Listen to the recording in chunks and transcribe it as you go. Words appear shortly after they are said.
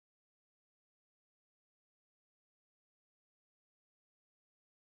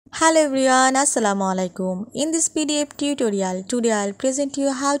Hello everyone, Assalamu alaikum. In this PDF tutorial, today I'll present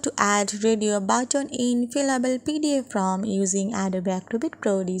you how to add radio button in fillable PDF from using Adobe Acrobat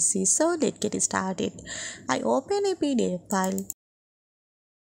Pro DC. So let's get started. I open a PDF file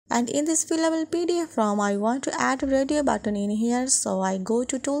and in this fillable PDF form I want to add a radio button in here. So I go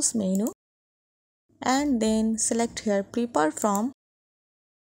to Tools menu and then select here Prepare From.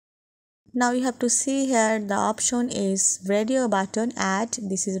 Now you have to see here the option is radio button, add.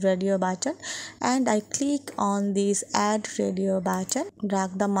 This is radio button and I click on this add radio button,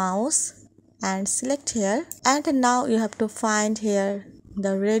 drag the mouse and select here, and now you have to find here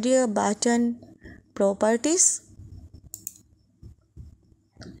the radio button properties,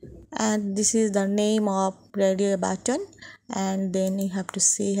 and this is the name of radio button, and then you have to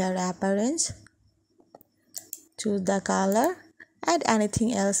see here appearance, choose the color and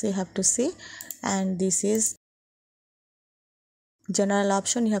anything else you have to see, and this is general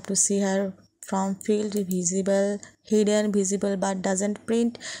option. You have to see here from field, visible, hidden, visible but doesn't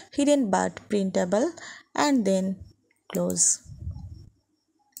print, hidden but printable, and then close.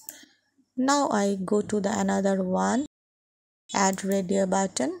 Now I go to the another one, add radio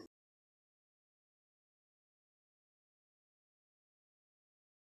button,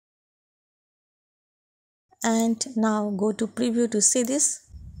 and now go to preview to see this.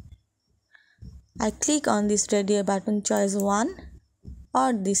 I click on this radio button, choice 1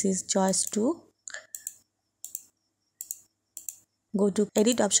 or this is choice 2. Go to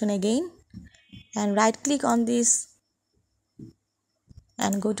edit option again and right click on this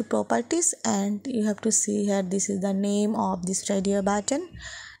and go to properties, and you have to see here this is the name of this radio button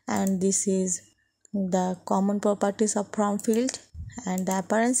and this is the common properties of from field, and the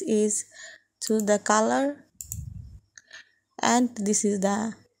appearance is choose the color, and this is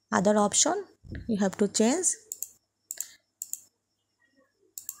the other option you have to change.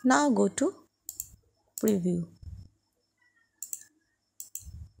 Now go to preview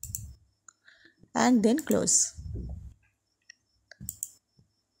and then close.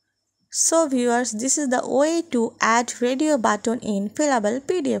 So viewers, this is the way to add radio button in fillable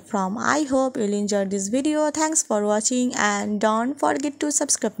PDF form. I hope you'll enjoy this video. Thanks for watching and don't forget to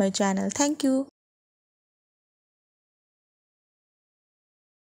subscribe my channel. Thank you.